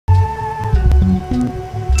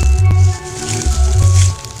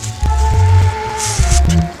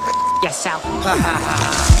south.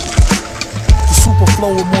 The super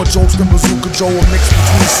flow with more jokes than Bazooka Joe, a mix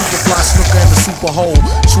between Superfly Snooker and the Super Hole.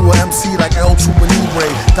 True MC like chupe nibre,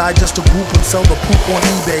 digest a group and sell the poop on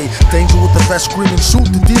eBay. Danger with the best screaming, shoot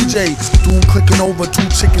the DJ. Dude clicking over, 2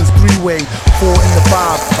 chickens, 3-way, 4 in the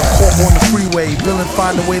 5, a corp on the freeway. Villain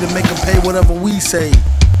find a way to make them pay whatever we say.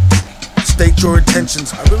 State your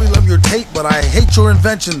intentions. I really love your tape, but I hate your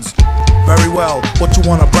inventions. Very well, what you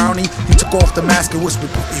want, a brownie? He took off the mask and whispered,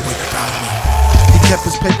 put me with the brownie. He kept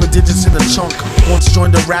his paper digits in a chunk. Once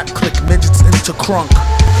joined a rap clique, midgets into crunk.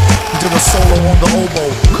 He did a solo on the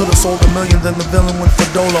oboe. Could've sold $1 million, then the villain went for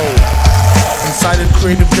dolo. Incited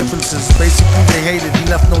creative differences. Basically they hated, he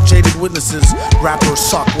left no jaded witnesses. Rappers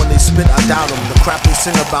suck, when they spit I doubt them. The crap they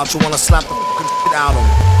sing about, you wanna slap the fucking shit out them.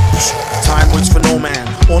 Time waits for no man.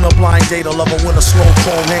 On a blind date, a lover with a slow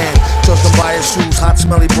cold hand. Judge them by his shoes, hot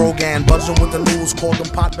smelly brogan. Buzzing with the news, called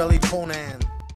them pot-bellied Conan.